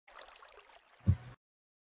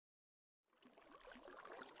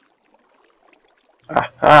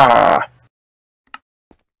Aha!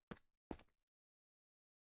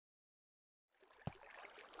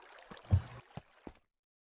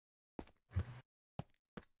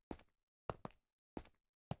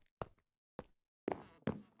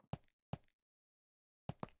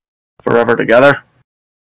 Forever together?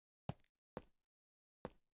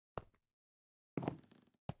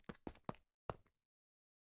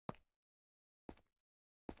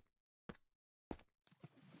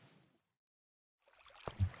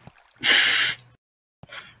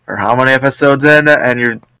 Or how many episodes in, and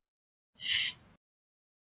you're...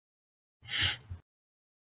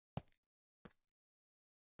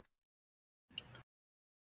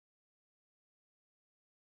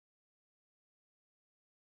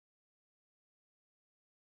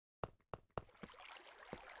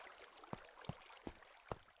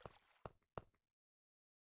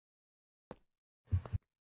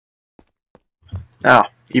 Oh,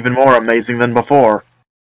 even more amazing than before.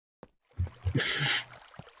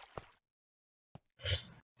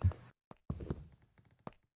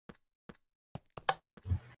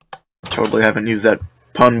 Totally haven't used that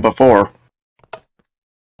pun before.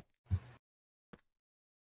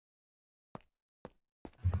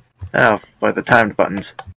 Oh, by the timed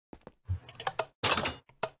buttons.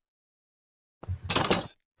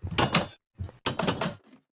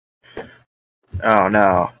 Oh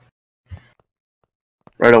no.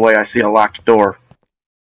 Right away I see a locked door.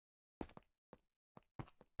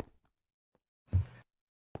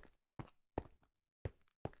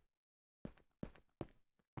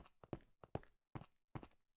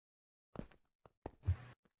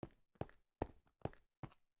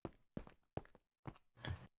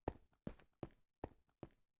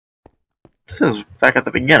 This is back at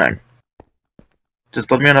the beginning.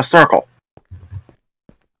 Just led me in a circle.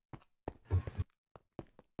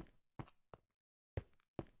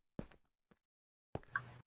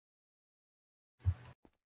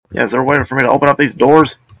 Yeah, is there a way for me to open up these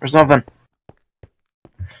doors or something?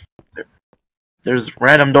 There's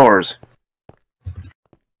random doors.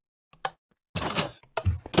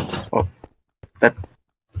 Well, that...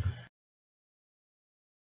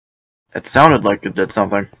 It sounded like it did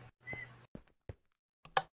something.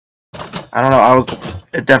 I don't know,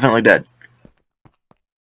 It definitely did.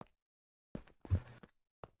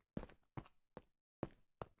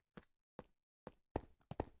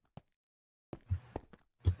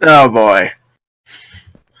 Oh boy.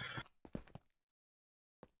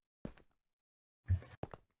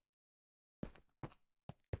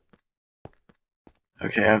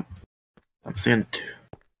 Okay, I'm seeing two.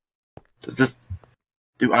 Does this...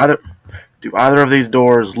 Do either of these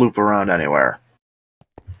doors loop around anywhere?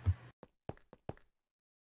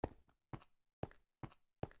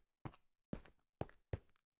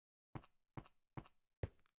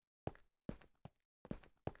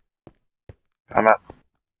 I'm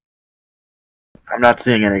not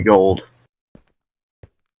seeing any gold.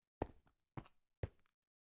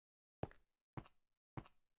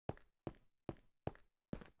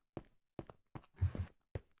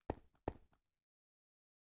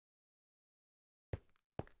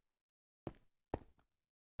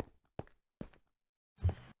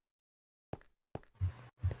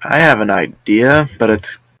 I have an idea,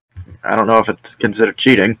 but I don't know if it's considered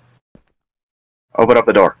cheating. Open up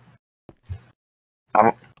the door.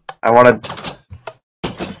 I want to...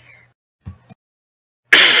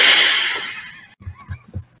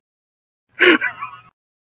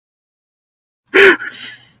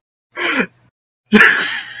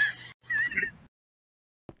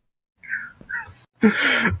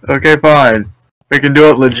 Okay, fine. We can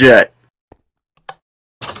do it legit.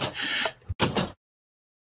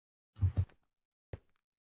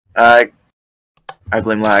 I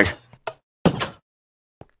blame lag.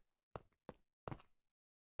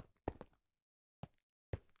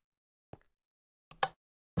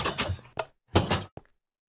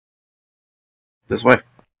 This way.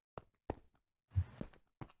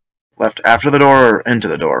 Left after the door or into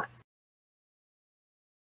the door?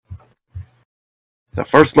 The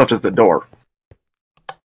first left is the door.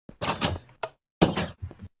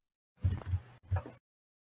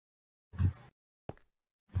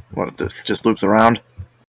 What, it just loops around?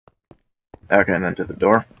 Okay, and then to the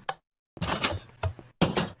door.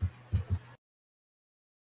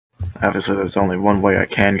 Obviously, there's only one way I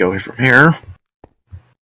can go from here.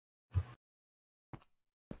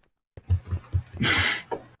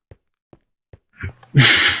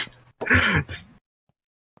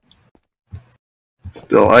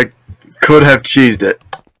 Still, I could have cheesed it.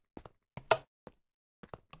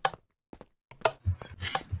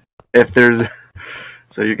 If there's...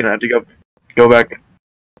 So you're gonna have to go back.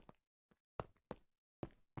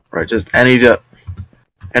 Right, just any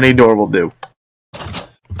door will do.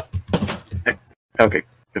 Okay,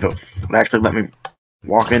 if it would actually let me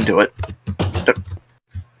walk into it.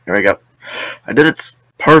 Here we go. I did it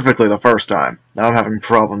perfectly the first time. Now I'm having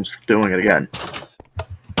problems doing it again.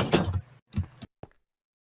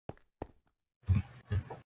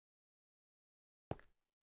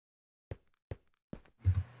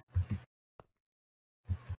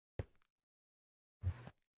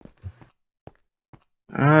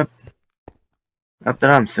 Not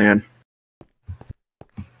that I'm seeing.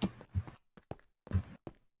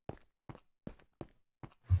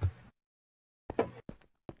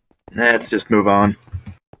 Let's just move on.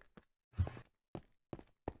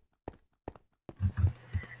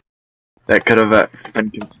 That could have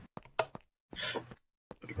been...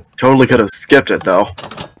 Totally could have skipped it, though.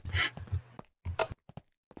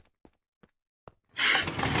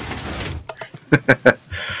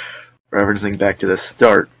 Referencing back to the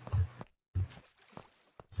start.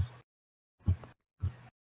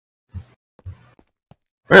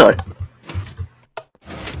 Really?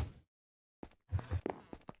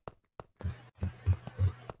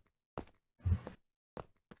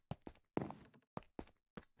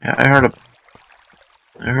 Yeah, I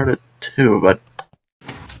heard it too, but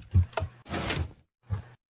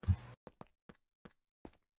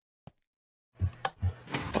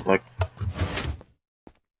look.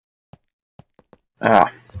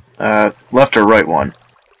 Left or right one?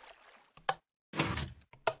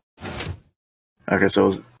 Okay, so it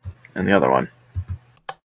was in the other one.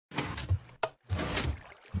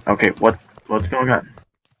 Okay, what's going on?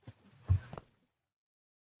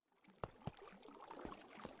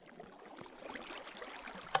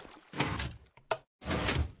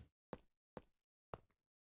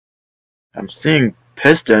 I'm seeing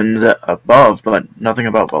pistons above, but nothing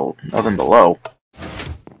below.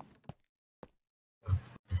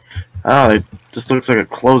 Oh, it just looks like it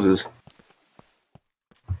closes.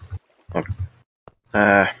 Look.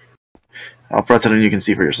 I'll press it and you can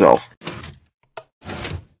see for yourself.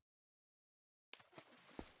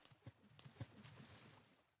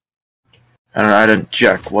 I don't know, I didn't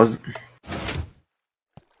check. Was it?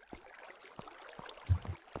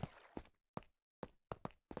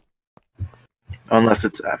 Unless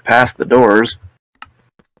it's past the doors.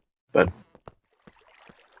 But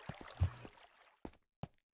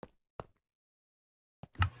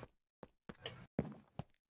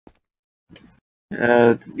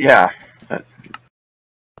yeah.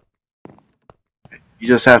 You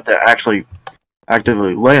just have to actually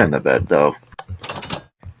actively lay on the bed, though.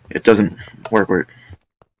 It doesn't work weird.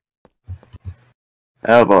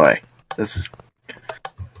 Oh boy. This is...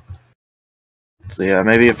 So yeah,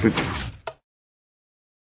 maybe if we...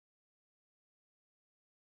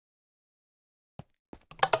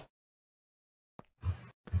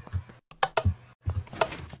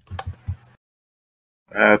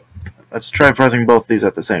 let's try pressing both these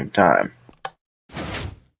at the same time.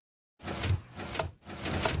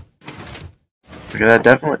 Look at that,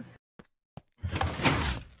 definitely.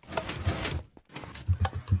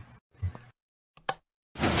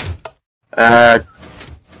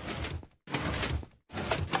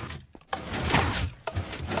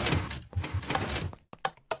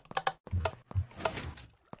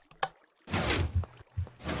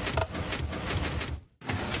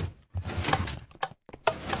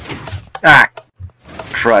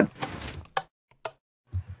 Crud.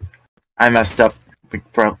 I messed up. Big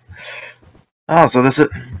pro. Oh, so this is...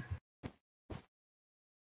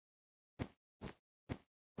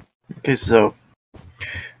 Okay, so...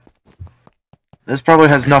 This probably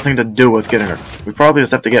has nothing to do with getting her. We probably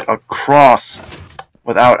just have to get across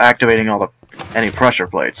without activating any pressure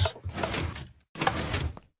plates.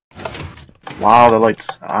 Wow, the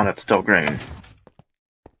light's on, it's still green.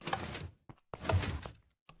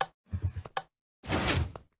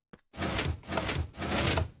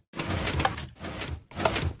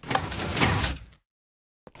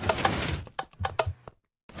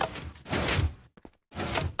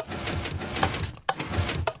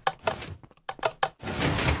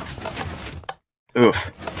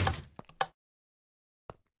 Oof.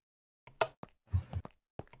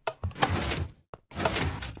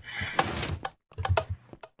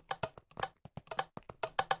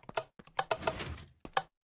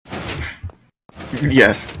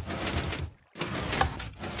 Yes.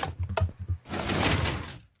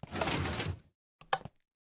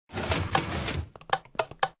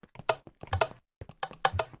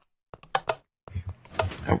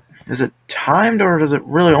 Is it timed, or does it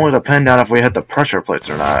really only depend on if we hit the pressure plates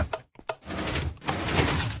or not?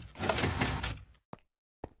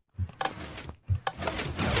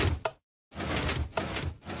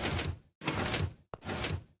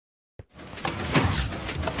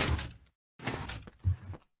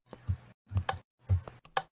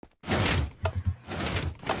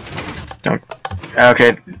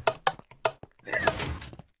 Okay.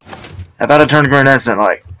 I thought it turned green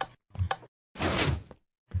instantly.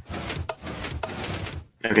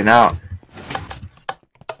 Okay, now.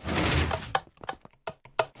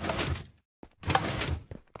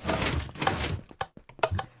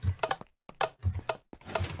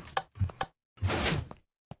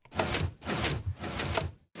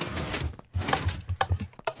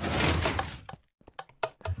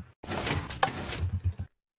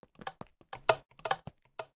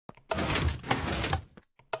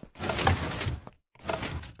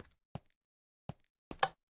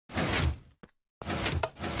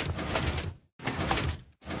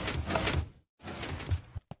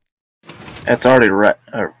 It's already red.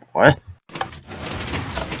 What?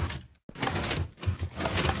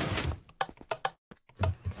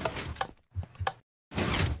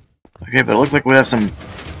 Okay, but it looks like we have some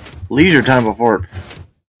leisure time before.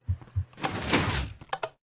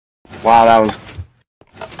 Wow, that was.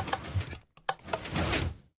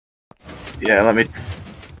 Yeah, let me.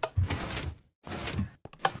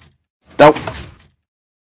 Nope.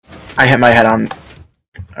 I hit my head on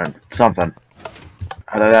something.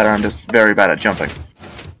 Either that or I'm just very bad at jumping.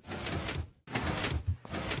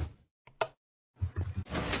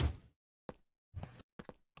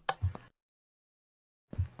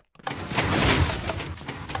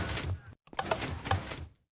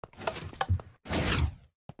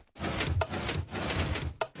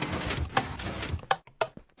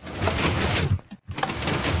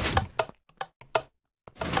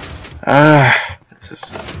 This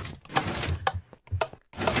is,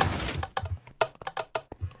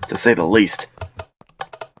 to say the least.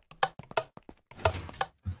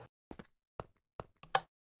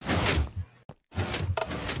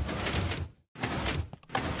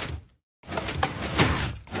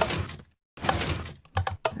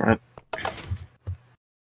 Right.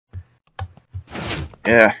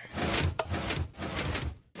 Yeah.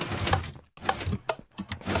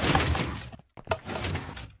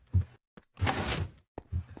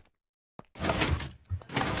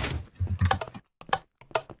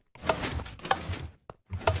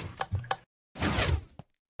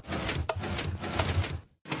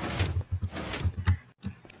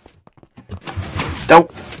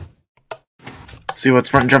 Nope. See what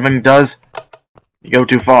sprint jumping does? You go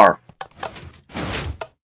too far.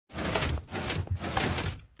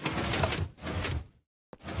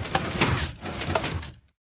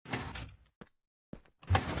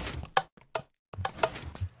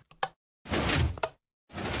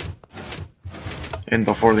 And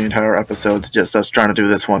before the entire episode's just us trying to do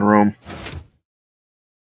this one room.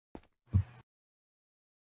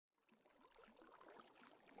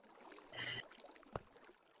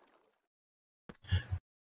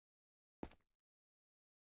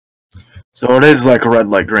 So it is like a red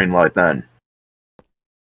light, green light then.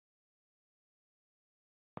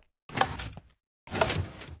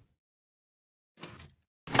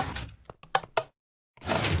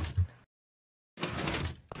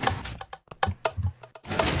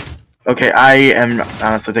 Okay, I am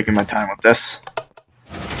honestly taking my time with this.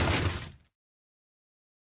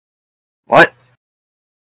 What?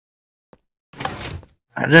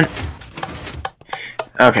 I didn't...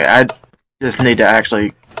 Okay, I just need to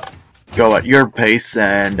actually go at your pace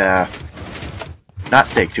and not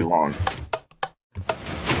take too long.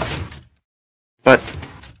 But...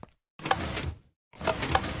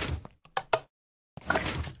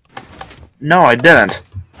 No, I didn't.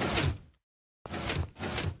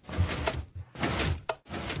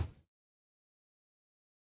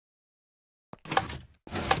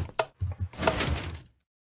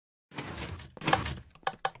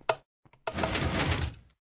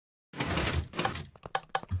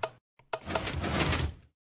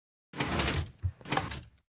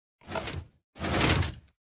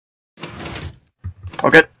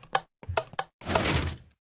 Okay.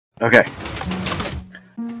 Okay.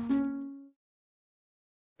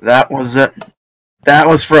 That was it. That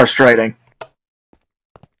was frustrating.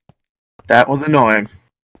 That was annoying.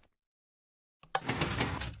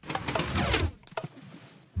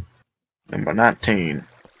 Number 19.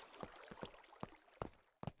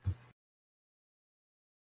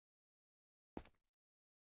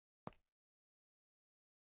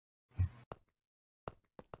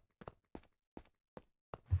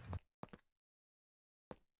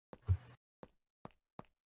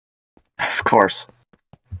 Of course.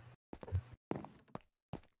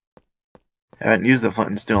 Haven't used the flint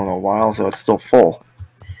and steel in a while, so it's still full.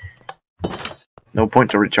 No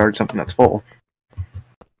point to recharge something that's full.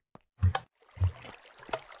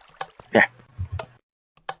 Yeah.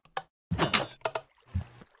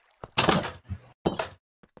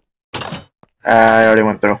 I already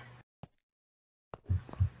went through.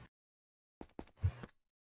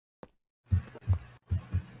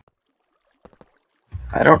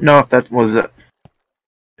 I don't know if that was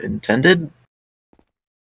intended,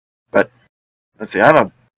 but let's see. I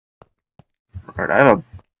have a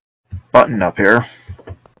button up here.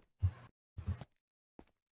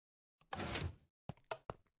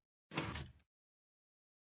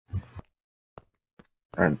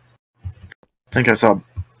 I think I saw.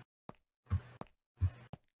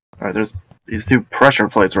 Alright, there's these two pressure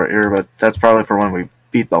plates right here, but that's probably for when we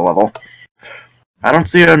beat the level. I don't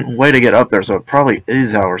see a way to get up there, so it probably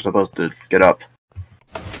is how we're supposed to get up.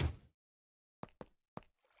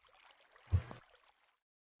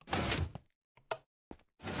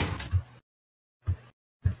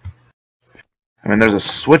 I mean, there's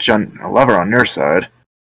a lever on your side.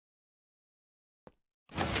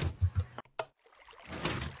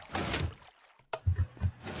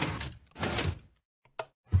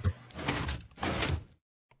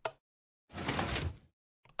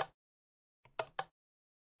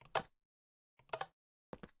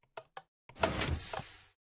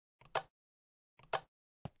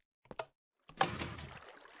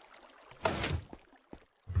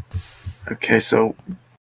 Okay, so...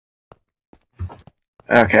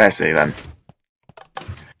 Okay, I see then.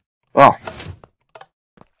 Well.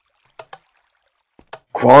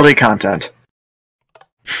 Quality content.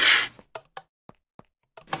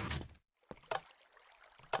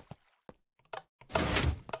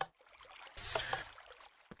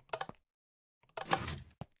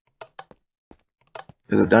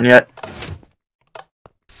 Is it done yet?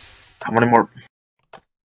 How many more?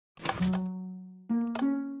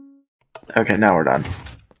 Okay, now we're done.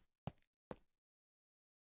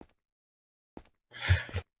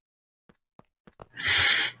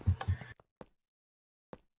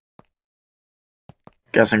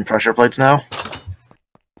 Guessing pressure plates now?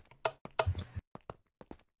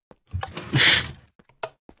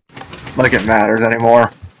 Like it matters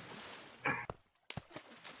anymore.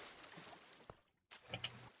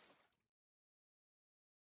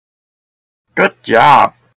 Good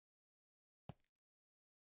job!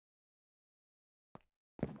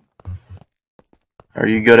 Are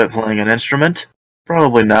you good at playing an instrument?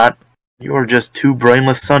 Probably not. You are just two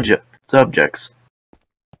brainless subjects.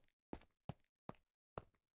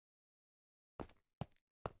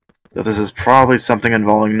 So this is probably something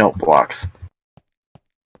involving note blocks.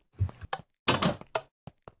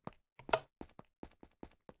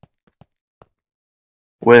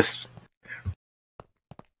 With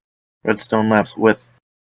redstone lamps with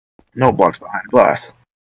note blocks behind glass.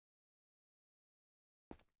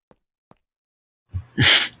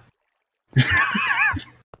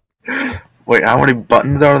 Wait, how many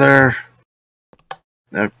buttons are there?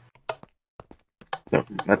 So,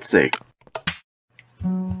 let's see.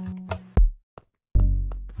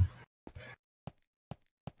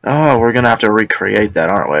 Oh, we're gonna have to recreate that,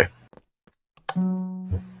 aren't we?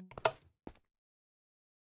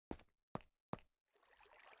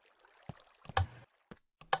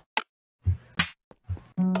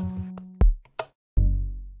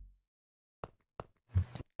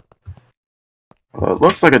 Well, it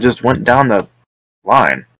looks like it just went down the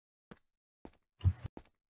line.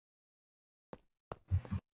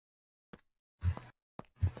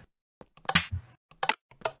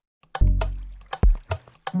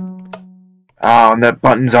 Oh, and the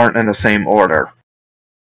buttons aren't in the same order.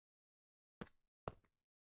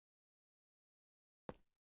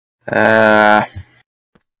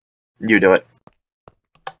 You do it.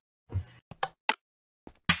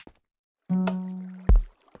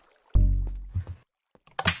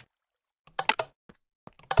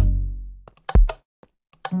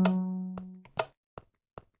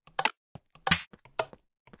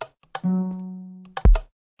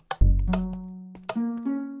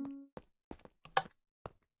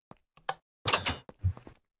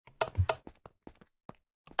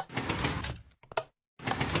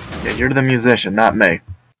 Yeah, you're the musician, not me.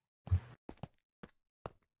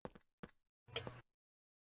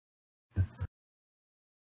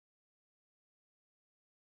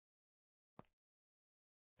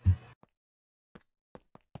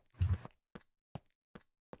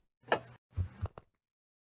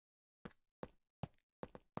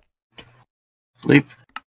 Sleep.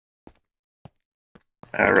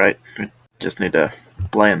 Alright, just need to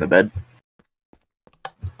lay in the bed.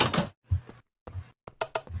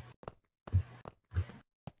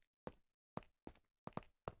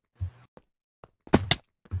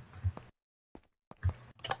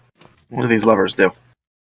 What do these levers do?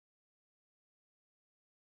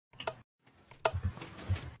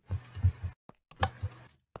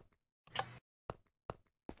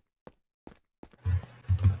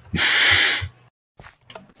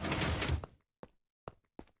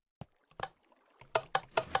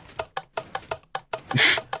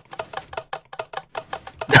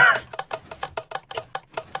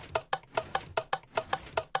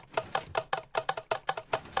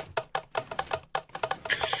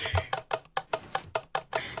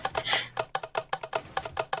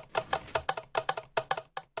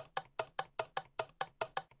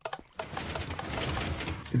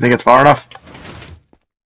 You think it's far enough?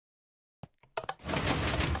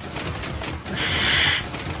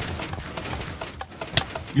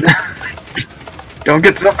 Don't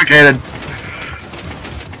get suffocated!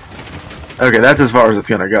 Okay, that's as far as it's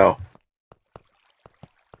gonna go.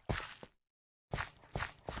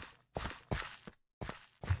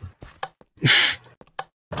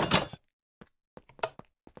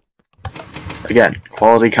 Again,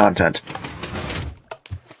 quality content.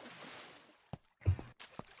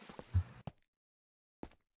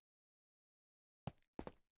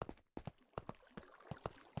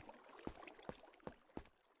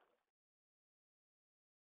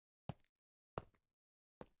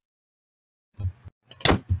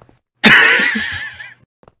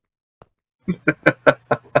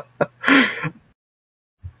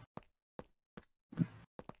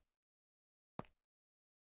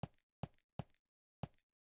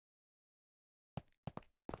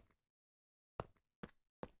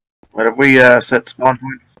 What if we set spawn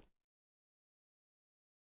points?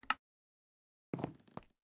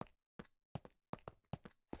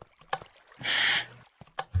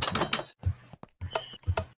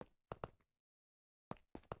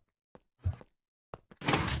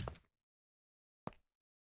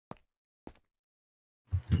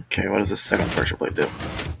 Okay, what does this second pressure plate do?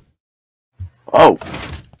 Oh!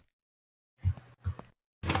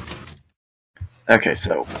 Okay,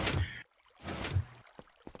 so...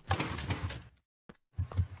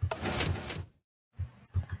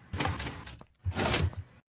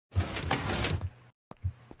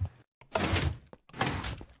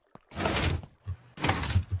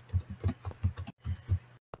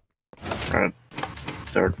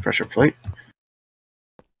 third pressure plate.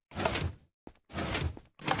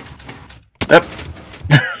 Yep.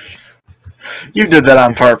 You did that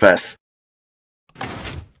on purpose.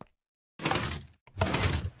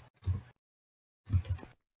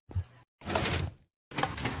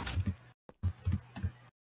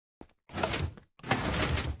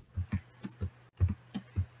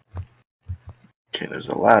 Okay, there's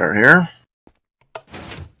a ladder here.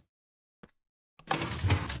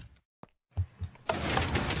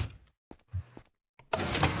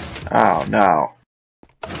 Oh no.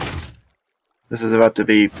 This is about to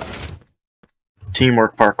be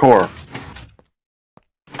teamwork parkour.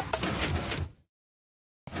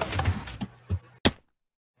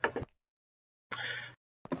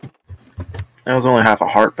 That was only half a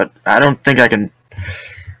heart, but I don't think I can...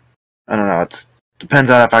 I don't know, it depends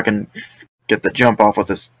on if I can get the jump off with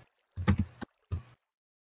this.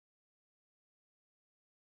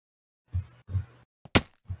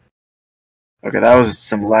 Okay, that was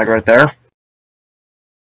some lag right there.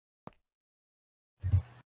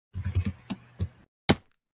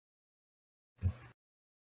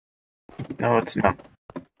 No, it's not.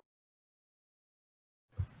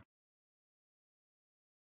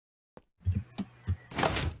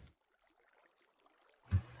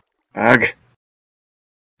 Ugh.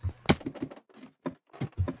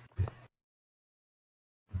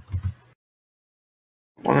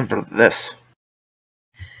 Wasn't for this.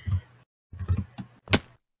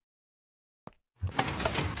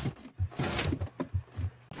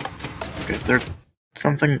 Okay, is there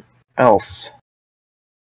something else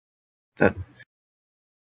that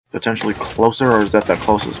potentially closer, or is that the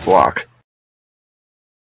closest block?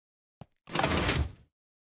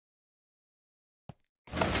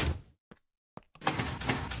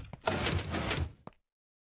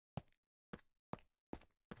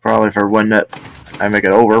 Probably for when I make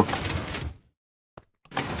it over.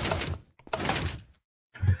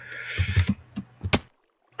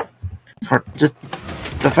 It's hard. Just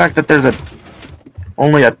the fact that there's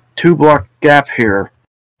only a 2-block gap here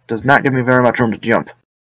does not give me very much room to jump.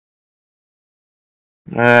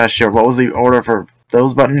 Sure. What was the order for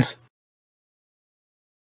those buttons?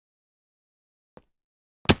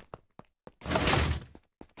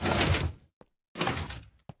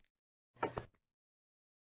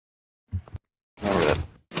 Over that.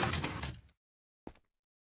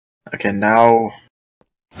 Okay, now...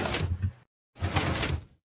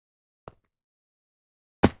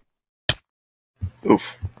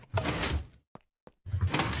 Oof.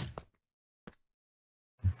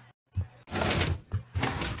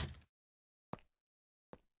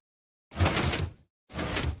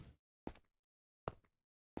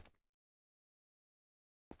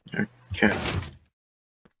 Okay.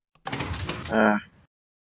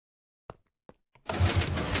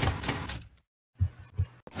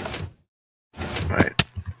 Right.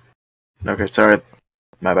 Okay, sorry.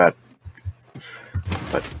 My bad.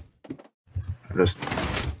 But... I'm just...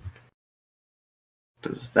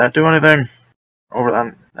 Does that do anything? Over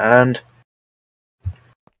on that end?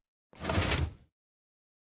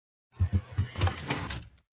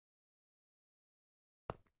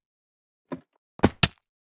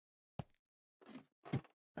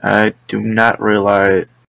 I do not realize...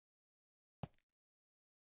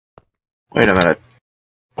 Wait a minute.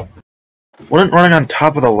 Wouldn't running on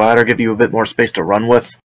top of the ladder give you a bit more space to run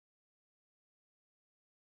with?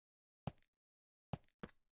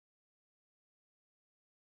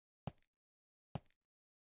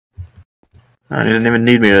 You didn't even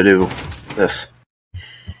need me to do this.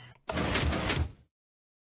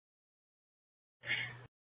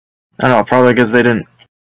 I don't know, probably because they didn't...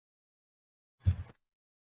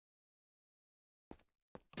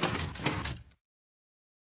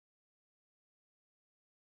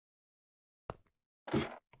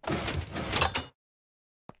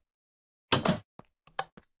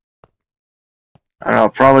 I don't know,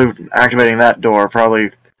 probably activating that door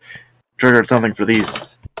probably triggered something for these.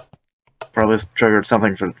 Probably triggered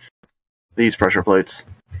something for these pressure plates.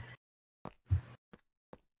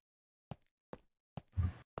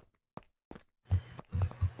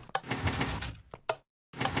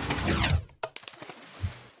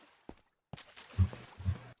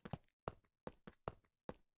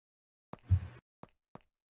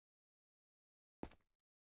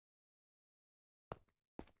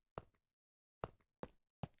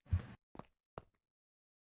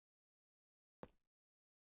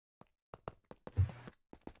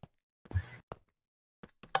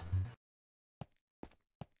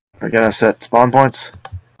 We're gonna set spawn points.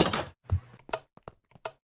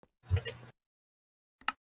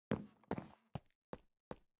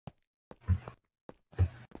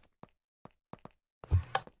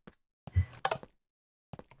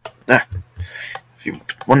 If you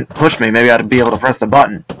wouldn't push me, maybe I'd be able to press the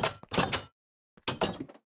button.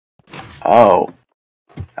 Oh.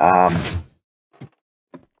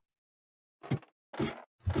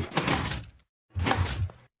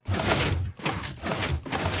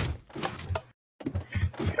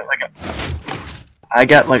 I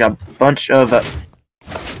got like a bunch of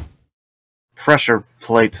pressure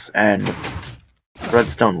plates and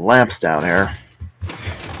redstone lamps down here.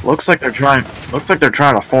 Looks like they're trying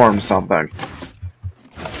to form something.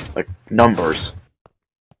 Like numbers.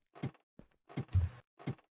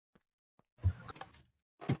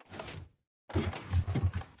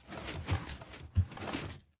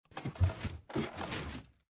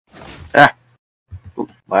 Ah! Ooh,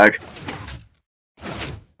 lag.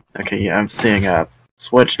 Okay, yeah, I'm seeing a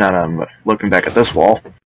switch now that I'm looking back at this wall.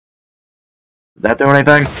 Did that do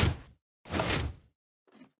anything?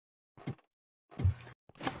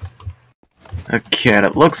 Okay, and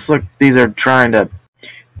it looks like these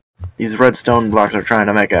redstone blocks are trying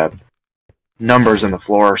to make numbers in the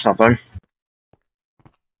floor or something.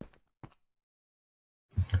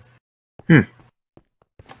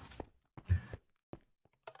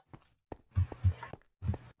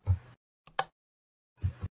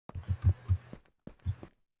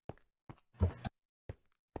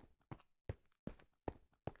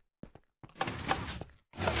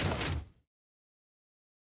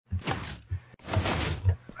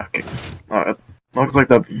 Okay. It looks like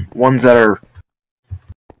the ones that are...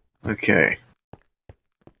 Okay.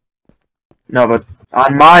 No, but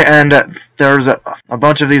on my end, there's a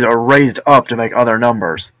bunch of these are raised up to make other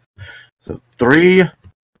numbers. So 3,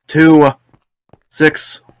 2,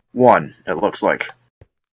 6, 1, it looks like.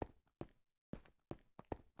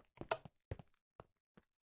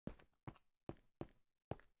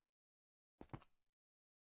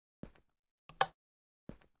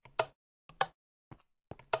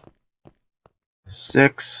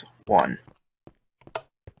 Six, 1.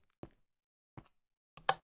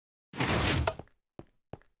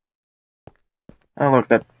 Oh look,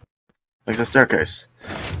 that makes a staircase.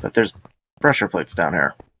 But there's pressure plates down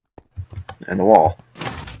here. In the wall.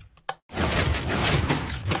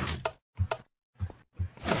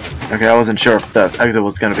 Okay, I wasn't sure if the exit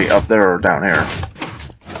was going to be up there or down here.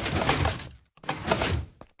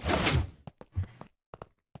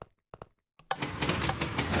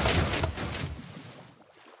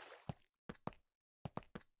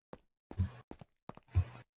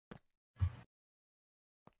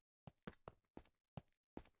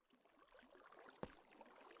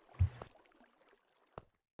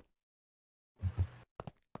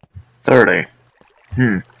 $30.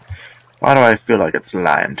 Why do I feel like it's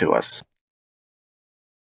lying to us?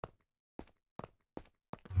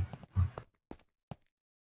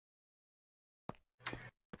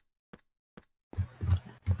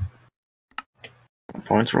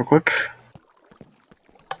 Points real quick.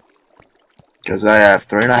 Because I have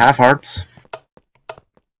 3.5 hearts.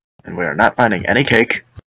 And we are not finding any cake.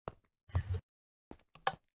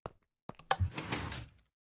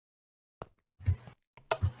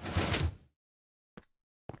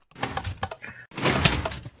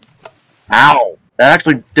 Ow! That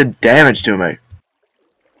actually did damage to me.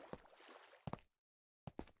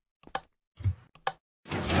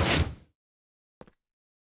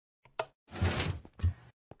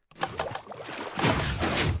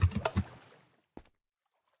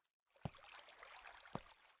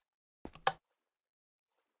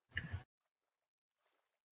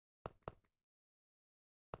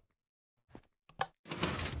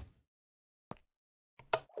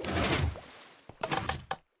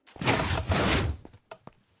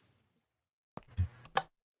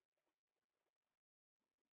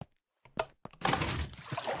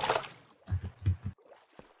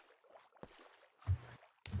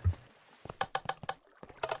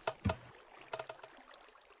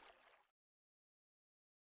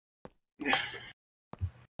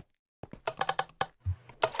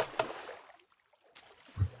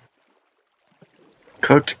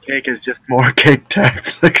 Cooked cake is just more cake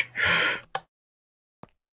tactic.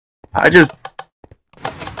 I just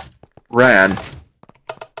ran.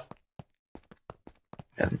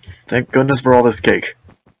 And thank goodness for all this cake.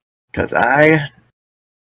 Because I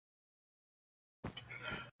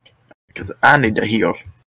need to heal.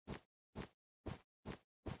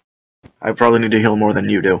 I probably need to heal more than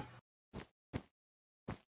you do.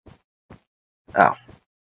 Oh.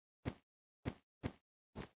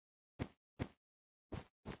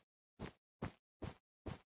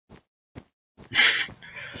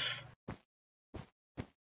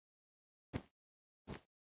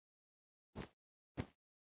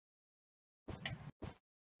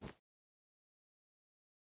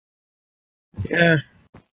 Yeah.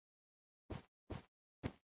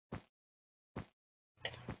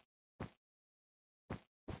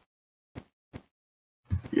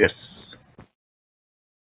 Yes.